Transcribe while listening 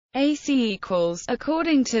AC equals.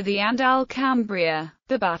 According to the Andal-Cambria,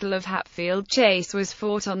 the Battle of Hatfield Chase was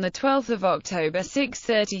fought on 12 October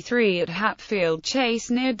 633 at Hatfield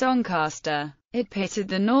Chase near Doncaster. It pitted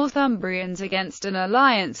the Northumbrians against an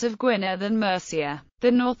alliance of Gwynedd and Mercia.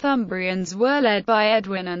 The Northumbrians were led by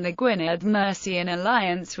Edwin and the Gwynedd-Mercian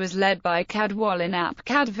alliance was led by Cadwallon ap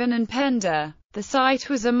Cadfan and Penda. The site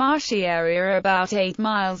was a marshy area about 8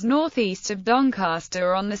 miles northeast of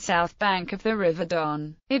Doncaster on the south bank of the River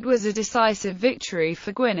Don. It was a decisive victory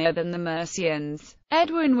for Gwynedd and the Mercians.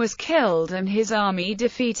 Edwin was killed and his army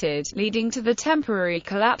defeated, leading to the temporary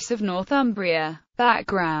collapse of Northumbria.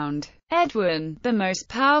 Background: Edwin, the most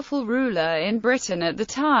powerful ruler in Britain at the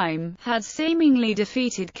time, had seemingly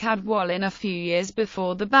defeated Cadwallon a few years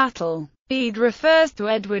before the battle. Bede refers to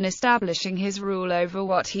Edwin establishing his rule over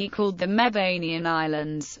what he called the Mevanian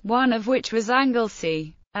Islands, one of which was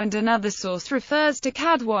Anglesey, and another source refers to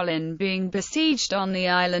Cadwallon being besieged on the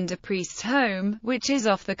island of Priest's Home, which is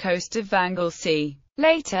off the coast of Anglesey.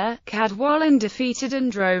 Later, Cadwallon defeated and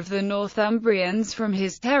drove the Northumbrians from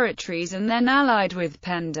his territories and then allied with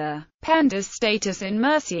Penda. Penda's status in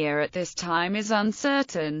Mercia at this time is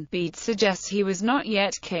uncertain. Bede suggests he was not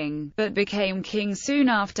yet king, but became king soon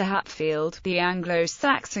after Hatfield. The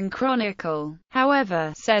Anglo-Saxon Chronicle,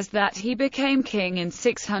 however, says that he became king in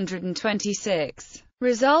 626.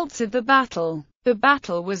 Results of the battle. The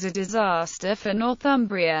battle was a disaster for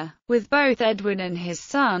Northumbria, with both Edwin and his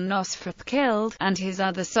son Osfrith killed, and his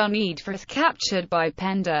other son Eadfrith captured by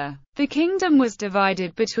Penda. The kingdom was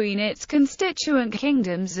divided between its constituent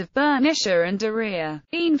kingdoms of Bernicia and Deira.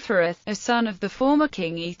 Eanfrith, a son of the former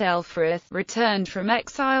king Ethelfrith, returned from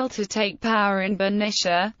exile to take power in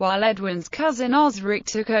Bernicia, while Edwin's cousin Osric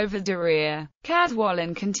took over Deira.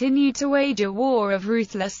 Cadwallon continued to wage a war of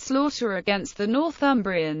ruthless slaughter against the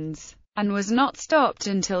Northumbrians, and was not stopped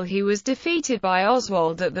until he was defeated by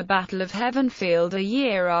Oswald at the Battle of Heavenfield a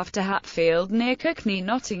year after Hatfield near Cockney,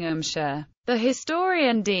 Nottinghamshire. The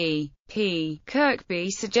historian D.P.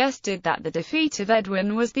 Kirkby suggested that the defeat of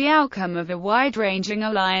Edwin was the outcome of a wide-ranging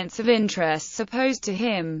alliance of interests opposed to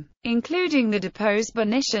him, including the deposed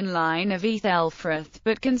Bernician line of Ethelfrith,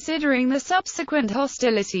 but considering the subsequent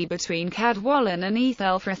hostility between Cadwallon and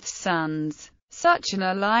Ethelfrith's sons, such an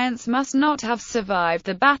alliance must not have survived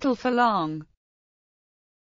the battle for long.